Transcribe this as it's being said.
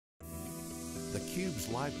theCUBE's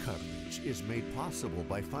live coverage is made possible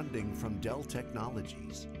by funding from Dell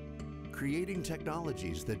Technologies, creating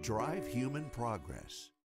technologies that drive human progress.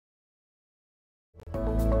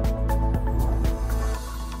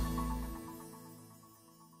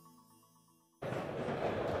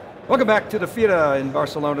 Welcome back to the Fira in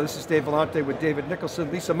Barcelona. This is Dave Vellante with David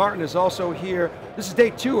Nicholson. Lisa Martin is also here. This is day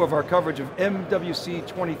 2 of our coverage of MWC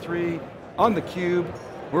 23 on theCUBE.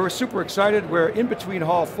 We're super excited. We're in between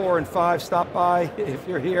Hall 4 and 5. Stop by if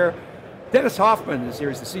you're here. Dennis Hoffman is here.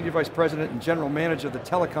 He's the Senior Vice President and General Manager of the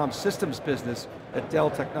Telecom Systems Business at Dell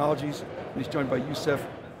Technologies. And he's joined by Yousef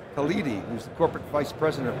Khalidi, who's the Corporate Vice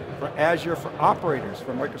President for Azure for Operators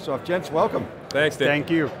from Microsoft. Gents, welcome. Thanks, Dave. Thank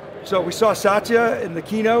you. So we saw Satya in the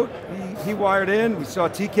keynote, he wired in. We saw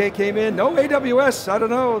TK came in. No AWS, I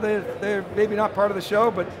don't know, they're maybe not part of the show,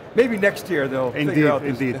 but maybe next year they'll figure out.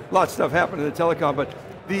 Indeed. A lot of stuff happening in the telecom, but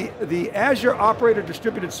the Azure Operator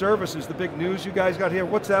Distributed Service is the big news you guys got here.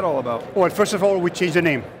 What's that all about? Well, first of all, we changed the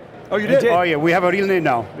name. Oh, you did? Oh yeah, we have a real name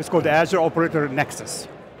now. It's called the Azure Operator Nexus.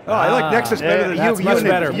 Oh, I like Nexus better than you. Much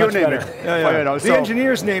better. Yeah. The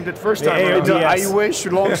engineers named it first time. I wish,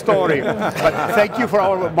 long story. But thank you for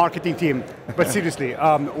our marketing team. But seriously,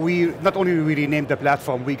 we not only we renamed the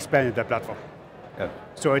platform, we expanded the platform. Yeah.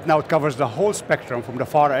 So it now covers the whole spectrum from the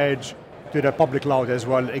far edge to the public cloud as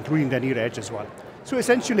well, including the near edge as well. So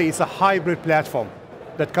essentially it's a hybrid platform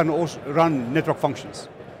that can also run network functions.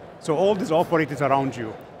 So all these operators around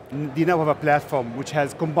you, they now have a platform which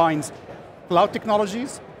combines cloud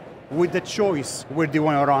technologies with the choice where they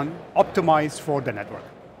want to run, optimized for the network.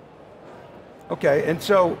 Okay, and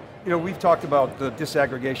so, we've talked about the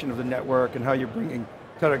disaggregation of the network and how you're bringing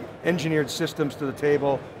kind of engineered systems to the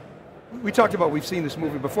table. We talked about, we've seen this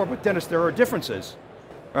movie before, but Dennis, there are differences,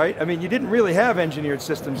 right? I mean, you didn't really have engineered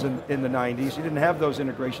systems in the 90s. You didn't have those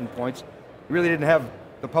integration points. You really didn't have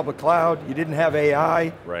the public cloud. You didn't have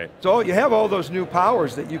AI. Right. So you have all those new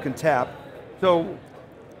powers that you can tap. So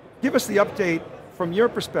give us the update from your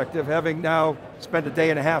perspective, having now spent a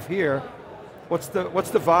day and a half here. What's the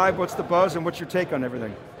vibe, what's the buzz, and what's your take on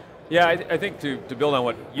everything? Yeah, I think to build on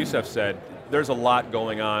what Yousef said, there's a lot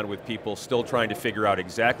going on with people still trying to figure out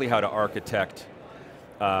exactly how to architect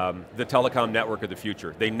the telecom network of the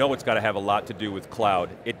future. They know it's got to have a lot to do with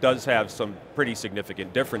cloud. It does have some pretty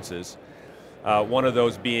significant differences. One of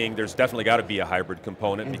those being, there's definitely got to be a hybrid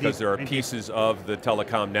component because there are pieces of the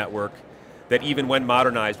telecom network that even when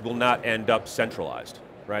modernized will not end up centralized,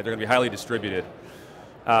 right? They're going to be highly distributed.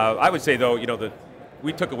 I would say though,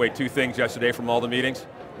 we took away 2 things yesterday from all the meetings.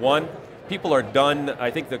 One, people are done,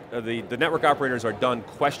 I think the network operators are done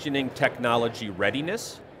questioning technology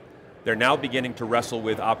readiness. They're now beginning to wrestle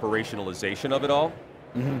with operationalization of it all.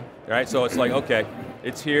 Right, so it's like, okay,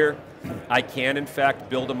 it's here. I can in fact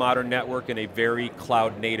build a modern network in a very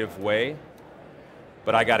cloud native way,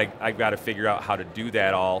 but I've got to figure out how to do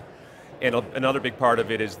that all. And another big part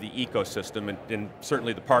of it is the ecosystem and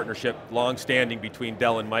certainly the partnership, long-standing between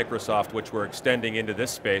Dell and Microsoft, which we're extending into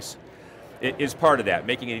this space, is part of that,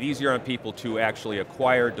 making it easier on people to actually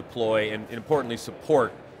acquire, deploy, and importantly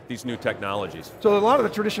support these new technologies. So a lot of the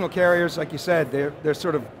traditional carriers, like you said, they're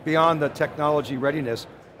sort of beyond the technology readiness.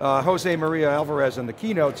 Jose Maria Alvarez in the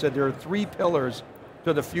keynote said there are 3 pillars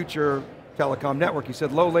to the future telecom network. He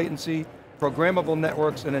said low latency, programmable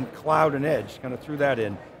networks, and then cloud and edge, kind of threw that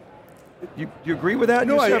in. You agree with that?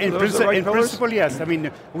 No, in principle, yes. I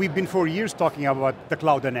mean, we've been for years talking about the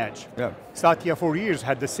cloud and edge. Yeah. Satya for years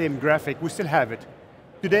had the same graphic, we still have it.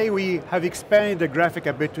 Today we have expanded the graphic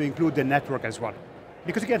a bit to include the network as well.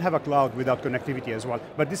 Because you can't have a cloud without connectivity as well.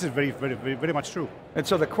 But this is very, very, very, very much true. And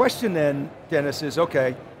so the question then, Dennis, is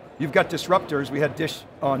okay, you've got disruptors. We had Dish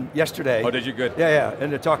on yesterday. Oh, did you? Good. Yeah,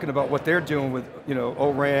 and they're talking about what they're doing with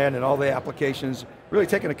ORAN and all the applications, really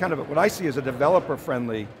taking a kind of what I see as a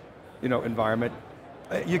developer-friendly environment.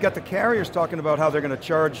 You got the carriers talking about how they're going to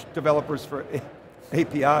charge developers for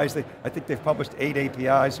APIs. I think they've published 8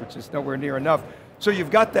 APIs, which is nowhere near enough. So you've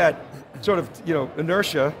got that sort of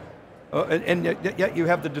inertia, and yet you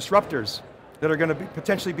have the disruptors that are going to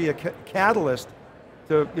potentially be a catalyst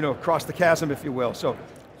to cross the chasm, if you will. So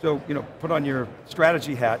put on your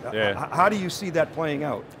strategy hat. Yeah. How do you see that playing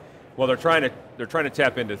out? Well, they're trying to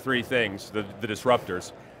tap into 3 things, the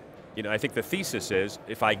disruptors. I think the thesis is,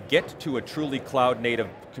 if I get to a truly cloud-native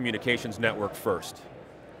communications network first,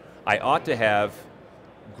 I ought to have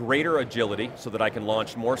greater agility so that I can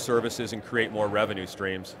launch more services and create more revenue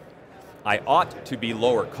streams. I ought to be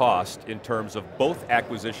lower cost in terms of both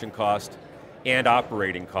acquisition cost and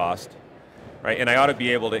operating cost, right? And I ought to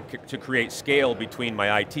be able to create scale between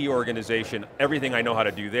my IT organization, everything I know how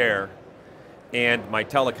to do there, and my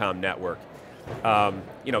telecom network.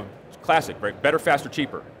 classic, right? Better, faster,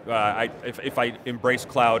 cheaper. If I embrace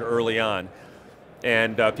cloud early on.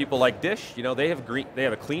 And people like Dish, they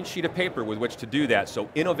have a clean sheet of paper with which to do that. So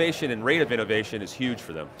innovation and rate of innovation is huge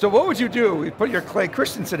for them. So what would you do? You put your Clay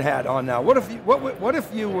Christensen hat on now. What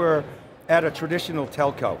if you were at a traditional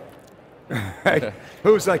telco? Right?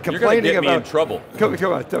 Who's like complaining You're about? You're going to get me in trouble. Come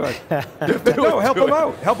on. No, help them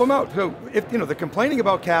out. Help them out. So if they're complaining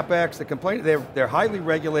about capex, they're highly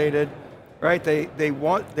regulated, right? They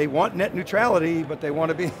want net neutrality, but they want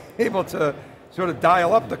to be able to sort of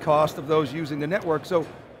dial up the cost of those using the network. So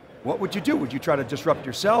what would you do? Would you try to disrupt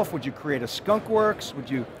yourself? Would you create a skunkworks? Would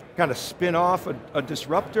you kind of spin off a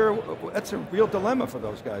disruptor? That's a real dilemma for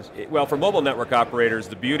those guys. Well, for mobile network operators,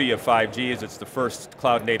 the beauty of 5G is it's the first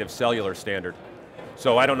cloud-native cellular standard.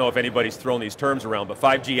 So I don't know if anybody's thrown these terms around, but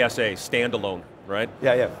 5G SA, standalone, right?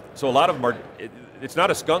 Yeah. So a lot of them it's not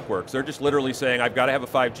a skunkworks, they're just literally saying, I've got to have a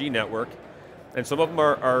 5G network, and some of them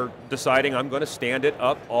are deciding, I'm going to stand it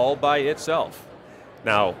up all by itself.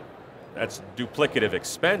 Now, that's duplicative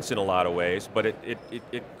expense in a lot of ways, but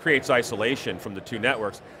it creates isolation from the two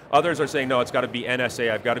networks. Others are saying, no, it's got to be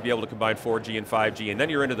NSA, I've got to be able to combine 4G and 5G, and then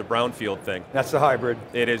you're into the brownfield thing. That's the hybrid.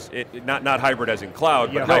 It is, not hybrid as in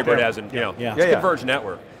cloud, but hybrid as in, it's a converged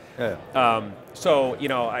network. Yeah. So,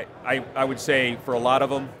 I would say for a lot of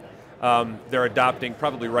them, they're adopting,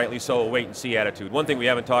 probably rightly so, a wait and see attitude. One thing we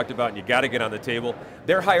haven't talked about, and you got to get on the table,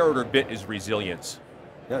 their higher order bit is resilience.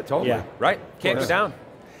 Yeah, totally. Yeah. Right? Can't go down.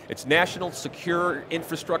 It's national secure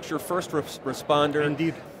infrastructure, first responder.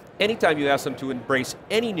 Indeed. Anytime you ask them to embrace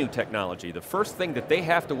any new technology, the first thing that they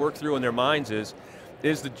have to work through in their minds is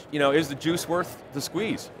the juice worth the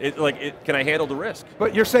squeeze? Can I handle the risk?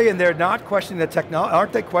 But you're saying they're not questioning the technology,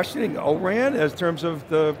 aren't they questioning O-RAN as terms of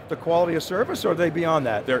the quality of service, or are they beyond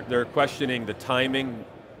that? They're questioning the timing,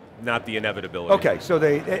 not the inevitability. Okay, so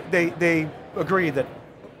they agree that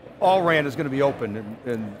all RAN is going to be open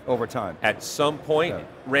in over time. At some point,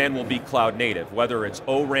 RAN will be cloud native, whether it's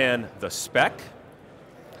O-RAN the spec,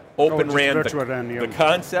 Open RAN the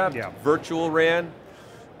concept, virtual RAN.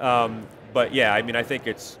 But yeah, I mean, I think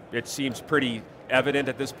it seems pretty evident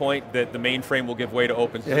at this point that the mainframe will give way to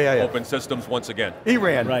open systems once again.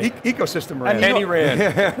 E-RAN, ecosystem RAN. Any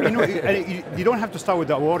RAN. You don't have to start with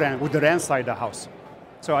the O-RAN, with the RAN side of the house.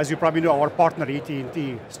 So as you probably know, our partner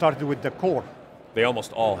AT&T started with the core. They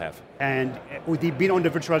almost all have. And they've been on the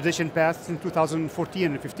virtualization path since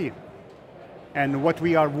 2014 and 15. And what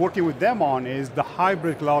we are working with them on is the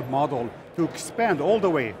hybrid cloud model to expand all the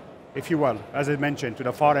way, if you will, as I mentioned, to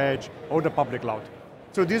the far edge or the public cloud.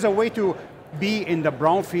 So there's a way to be in the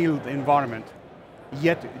brownfield environment,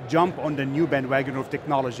 yet jump on the new bandwagon of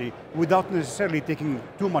technology without necessarily taking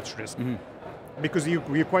too much risk. Mm-hmm. Because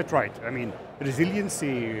you're quite right. I mean,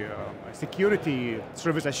 resiliency, security,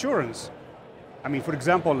 service assurance. I mean, for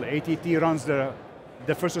example, AT&T runs the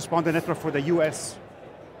first responder network for the US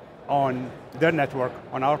on their network,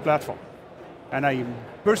 on our platform. And I'm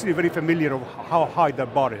personally very familiar with how high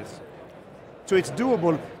that bar is. So it's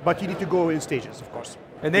doable, but you need to go in stages, of course.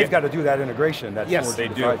 And they've got to do that integration. That's yes, they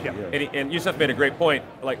do. And Yousef made a great point.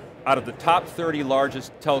 Like, out of the top 30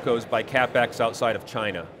 largest telcos by CapEx outside of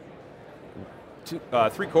China,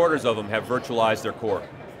 3/4 of them have virtualized their core.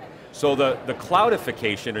 So the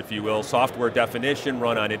cloudification, if you will, software definition,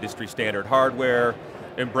 run on industry standard hardware,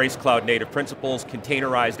 embrace cloud native principles,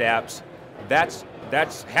 containerized apps,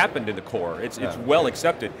 that's happened in the core. It's well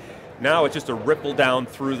accepted. Now it's just a ripple down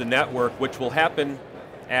through the network, which will happen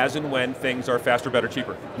as and when things are faster, better,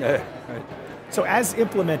 cheaper. Yeah, right. So as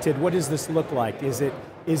implemented, what does this look like? Is it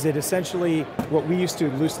essentially what we used to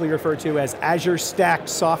loosely refer to as Azure stacked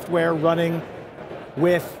software running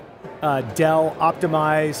with Dell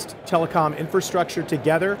optimized telecom infrastructure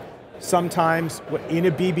together, sometimes in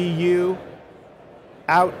a BBU,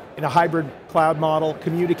 out in a hybrid cloud model,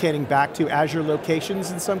 communicating back to Azure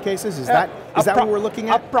locations in some cases? Is that what we're looking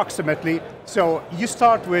at? Approximately. So you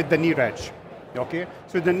start with the near edge, okay?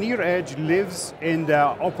 So the near edge lives in the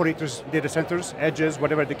operators' data centers, edges,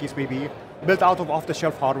 whatever the case may be, built out of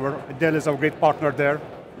off-the-shelf hardware. Dell is a great partner there,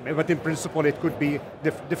 but in principle it could be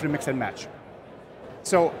different mix and match.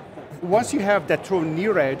 So once you have that true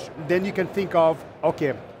near edge, then you can think of,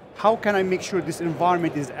 okay, how can I make sure this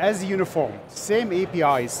environment is as uniform, same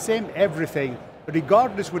APIs, same everything,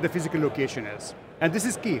 regardless where the physical location is. And this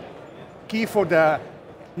is key. Key for the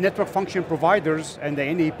network function providers and the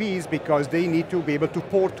NAPs because they need to be able to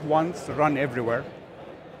port once, run everywhere.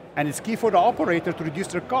 And it's key for the operator to reduce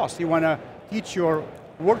their costs. You want to teach your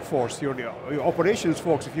workforce, your operations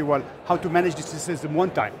folks, if you will, how to manage this system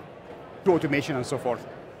one time, through automation and so forth.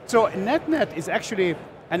 So NetNet is actually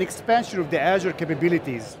an expansion of the Azure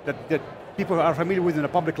capabilities that people are familiar with in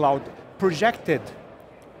the public cloud, projected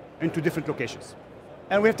into different locations.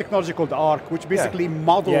 And we have technology called Arc, which basically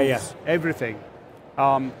models everything.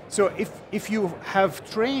 So if you have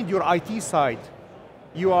trained your IT side,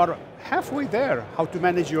 you are halfway there, how to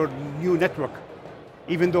manage your new network.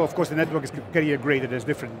 Even though, of course, the network is carrier graded as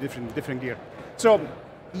different gear. So,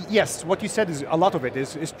 yes, what you said is, a lot of it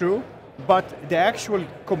is true, but the actual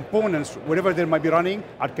components, whatever they might be running,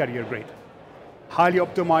 are carrier grade. Highly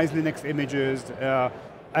optimized Linux images,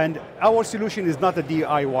 and our solution is not a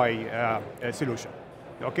DIY solution,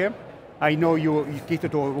 okay? I know you cater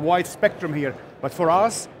to a wide spectrum here, but for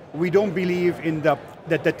us, we don't believe in that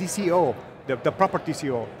the TCO, the proper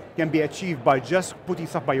TCO, can be achieved by just putting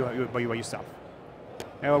stuff by yourself.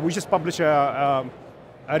 We just published a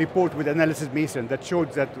report with Analysis Mason that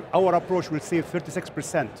showed that our approach will save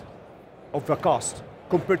 36% of the cost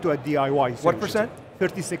compared to a DIY solution. What percent?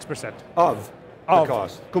 36%. Of the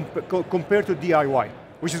cost. Compared to DIY,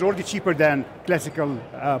 which is already cheaper than classical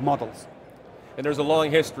models. And there's a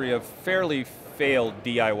long history of fairly failed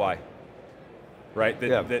DIY, right?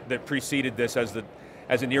 That preceded this as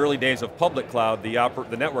in the early days of public cloud,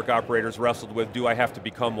 the network operators wrestled with, do I have to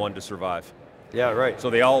become one to survive? Yeah, right. So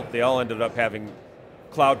they all ended up having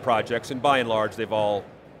cloud projects, and by and large, they've all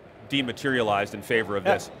dematerialized in favor of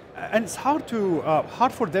this. And it's hard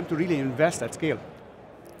for them to really invest at scale.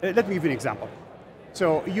 Let me give you an example.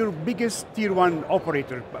 So your biggest tier 1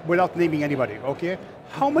 operator, without naming anybody, okay?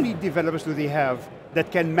 How many developers do they have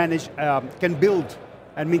that can manage, can build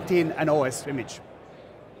and maintain an OS image?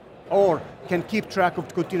 Or can keep track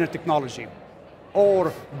of container technology?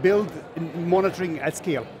 Or build monitoring at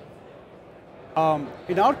scale?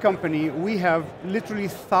 In our company, we have literally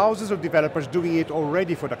thousands of developers doing it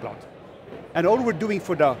already for the cloud. And all we're doing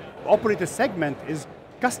for the operator segment is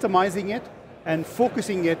customizing it and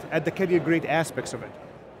focusing it at the carrier grade aspects of it.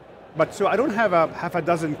 But so I don't have half a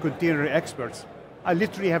dozen container experts. I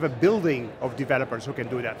literally have a building of developers who can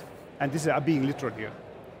do that. And this is being literal here.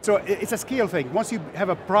 So it's a scale thing. Once you have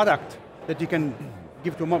a product that you can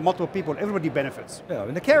give to multiple people, everybody benefits. Yeah,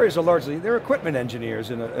 and the carriers are largely, they're equipment engineers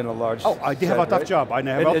in a large they have a tough job. I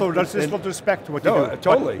have also respect to what you do.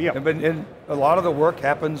 Totally. And a lot of the work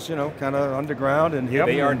happens, kind of underground. And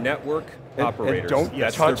they are network operators. And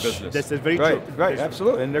that's touch. their business. This is very true. Right,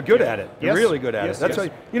 absolutely. And they're good at it. They're really good at it. That's why,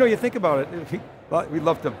 you think about it, we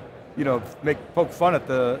love to, poke fun at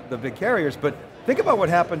the big carriers, but think about what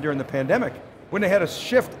happened during the pandemic when they had to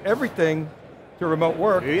shift everything to remote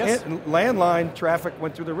work, and landline traffic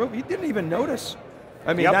went through the roof. You didn't even notice.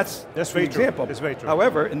 I mean, that's very an example. That's very true.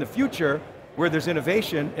 However, in the future, where there's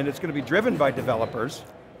innovation and it's going to be driven by developers,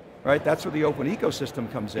 right? That's where the open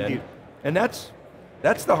ecosystem comes in. Indeed. And that's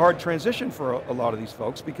the hard transition for a lot of these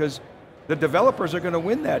folks, because the developers are going to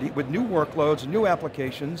win that with new workloads, new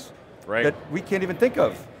applications that we can't even think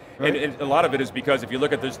of. Right? And a lot of it is because if you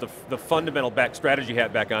look at this, the fundamental strategy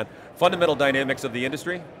hat back on, fundamental dynamics of the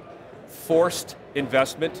industry, forced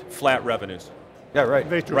investment, flat revenues. Yeah, right.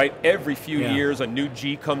 Very true. Right, every few years a new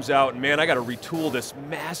G comes out, and man, I got to retool this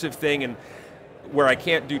massive thing, and where I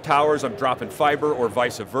can't do towers, I'm dropping fiber, or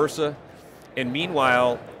vice versa. And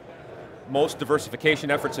meanwhile, most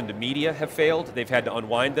diversification efforts into media have failed. They've had to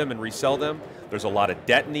unwind them and resell them. There's a lot of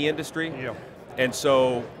debt in the industry. Yeah. And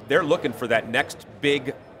so they're looking for that next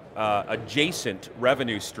big adjacent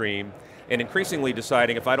revenue stream, and increasingly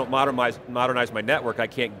deciding if I don't modernize my network, I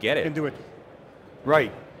can't get it. Can do it.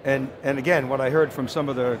 Right, and again, what I heard from some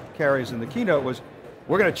of the carriers in the keynote was,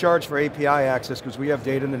 we're going to charge for API access because we have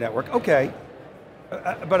data in the network. Okay,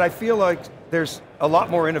 but I feel like there's a lot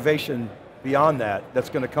more innovation beyond that that's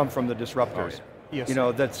going to come from the disruptors. Yes.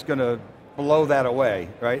 That's going to blow that away,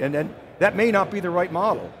 right? And then that may not be the right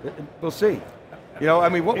model. We'll see.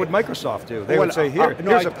 What would Microsoft do? They would say,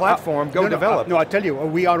 here's a platform, go develop. No, I tell you,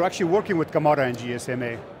 we are actually working with Kamara and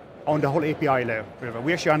GSMA on the whole API layer.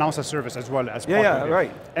 We actually announced a service as well as part of it.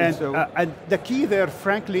 Right. And the key there,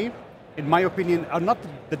 frankly, in my opinion, are not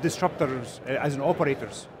the disruptors as in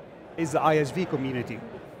operators, is the ISV community.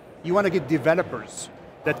 You want to get developers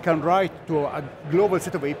that can write to a global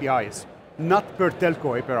set of APIs, not per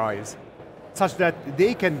telco APIs, such that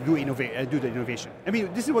they can do the innovation. I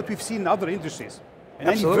mean, this is what we've seen in other industries. And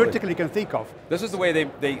any vertical you can think of. This is the way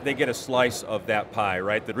they get a slice of that pie,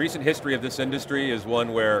 right? The recent history of this industry is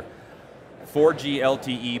one where 4G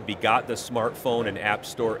LTE begot the smartphone and app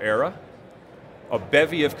store era. A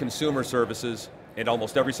bevy of consumer services, and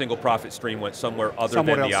almost every single profit stream went somewhere other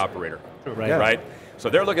than the operator. Right? So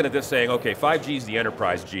they're looking at this saying, okay, 5G is the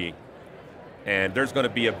enterprise G. And there's going to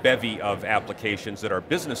be a bevy of applications that are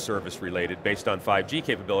business service related based on 5G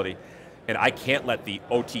capability. and I can't let the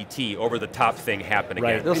OTT, over-the-top thing happen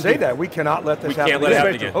Right. again. They'll say that, we cannot let this We happen can't let it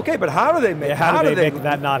happen again. again. Okay, but how do they make, how do they make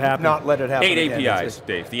that not happen? Not let it happen 8 again? APIs,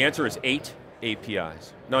 Dave. The answer is 8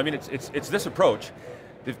 APIs. No, I mean, it's this approach.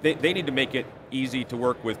 They need to make it easy to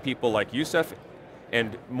work with people like Yousef,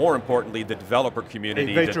 and more importantly, the developer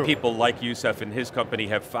community that people like Yousef and his company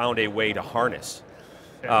have found a way to harness.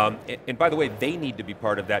 And by the way, they need to be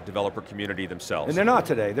part of that developer community themselves. And they're not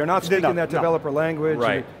today. They're not speaking that developer language.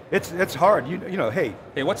 Right. It's hard. You know, hey.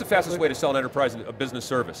 Hey, what's the fastest way to sell an enterprise a business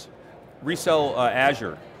service? Resell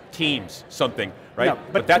Azure, Teams, something, right? No,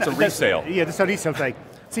 but that's a resale. Yeah, that's a resale thing.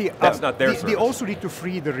 See, that's not their service. They also need to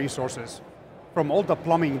free the resources from all the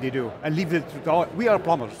plumbing they do and leave it to we are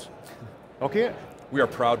plumbers, okay? We are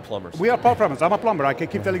proud plumbers. We are proud plumbers. I'm a plumber. I can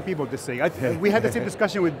keep telling people this thing. We had the same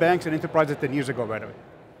discussion with banks and enterprises 10 years ago, by the way.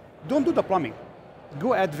 Don't do the plumbing.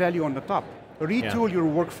 Go add value on the top. Retool your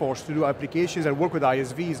workforce to do applications and work with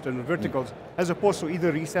ISVs and verticals, as opposed to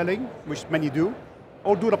either reselling, which many do,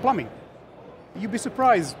 or do the plumbing. You'd be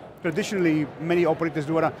surprised. Traditionally, many operators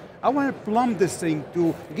do it. I want to plumb this thing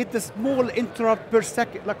to get the small interrupt per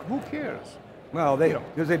second. Like, who cares? Well,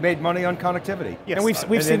 because they made money on connectivity. Yes. And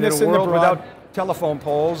we've seen this in the world without telephone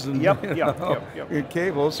poles and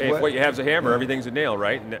cables. Hey, if what you have is a hammer, everything's a nail,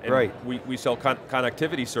 right? And right. We sell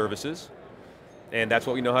connectivity services, and that's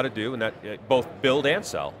what we know how to do, and that both build and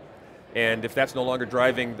sell. And if that's no longer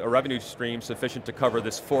driving a revenue stream sufficient to cover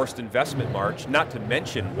this forced investment march, not to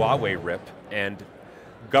mention Huawei RIP and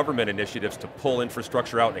government initiatives to pull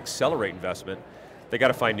infrastructure out and accelerate investment, they got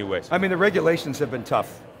to find new ways. I mean, the regulations have been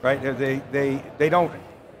tough, right? They don't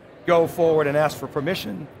go forward and ask for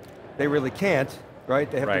permission. They really can't, right?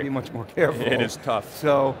 They have to be much more careful. It is tough.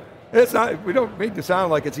 So, it's not, we don't make it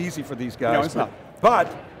sound like it's easy for these guys. No, it's not.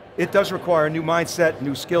 But it does require a new mindset,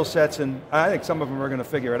 new skill sets, and I think some of them are going to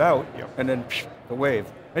figure it out, and then the wave.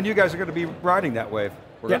 And you guys are going to be riding that wave.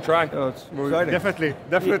 We're going to try. So it's exciting.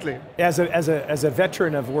 Definitely. As a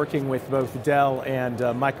veteran of working with both Dell and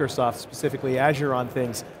Microsoft, specifically Azure on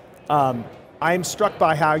things, I'm struck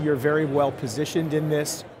by how you're very well positioned in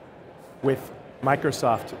this with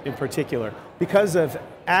Microsoft in particular. Because of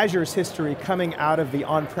Azure's history coming out of the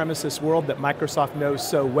on-premises world that Microsoft knows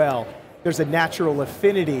so well, there's a natural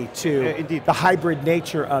affinity to the hybrid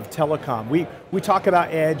nature of telecom. We talk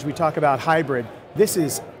about edge, we talk about hybrid. This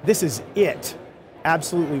is it.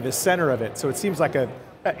 Absolutely the center of it. So it seems like a...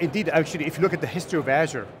 Indeed, actually, if you look at the history of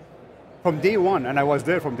Azure, from day one, and I was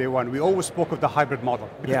there from day one, we always spoke of the hybrid model.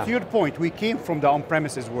 Because to your point, we came from the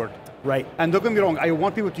on-premises world. Right. And don't get me wrong, I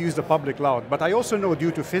want people to use the public cloud, but I also know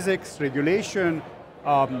due to physics, regulation,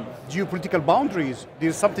 geopolitical boundaries,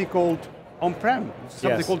 there's something called on-prem,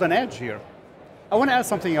 something called an edge here. I want to add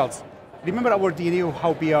something else. Remember our DNA of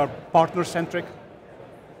how we are partner-centric?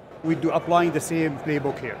 We do applying the same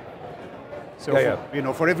playbook here.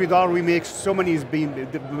 So for every dollar we make, so many is being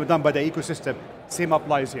done by the ecosystem. Same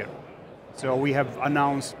applies here. So we have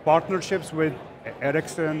announced partnerships with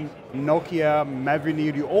Ericsson, Nokia,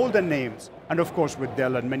 Mavenir, all the names, and of course with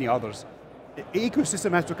Dell and many others. The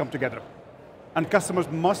ecosystem has to come together. And customers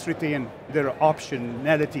must retain their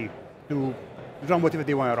optionality to run whatever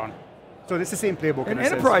they want to run. So it's the same playbook. And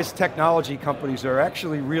enterprise technology companies are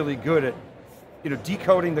actually really good at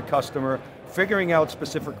decoding the customer, figuring out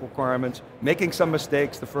specific requirements, making some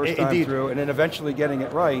mistakes the first time through, and then eventually getting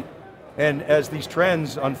it right. And as these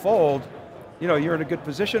trends unfold, you're in a good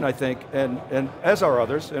position, I think, and as are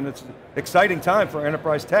others, and it's an exciting time for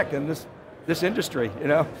enterprise tech in this industry,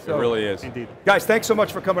 So, it really is. Indeed. Guys, thanks so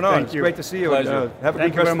much for coming on. It's great to see you. Pleasure. And, have a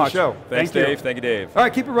good rest of the show. Thanks, Dave. Thank you, Dave. All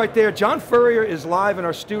right, keep it right there. John Furrier is live in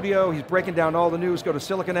our studio. He's breaking down all the news. Go to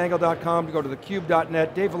SiliconANGLE.com, to go to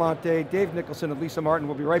theCUBE.net. Dave Vellante, Dave Nicholson, and Lisa Martin.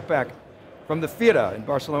 We'll be right back from the Fira in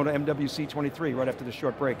Barcelona, MWC 23, right after this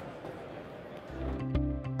short break.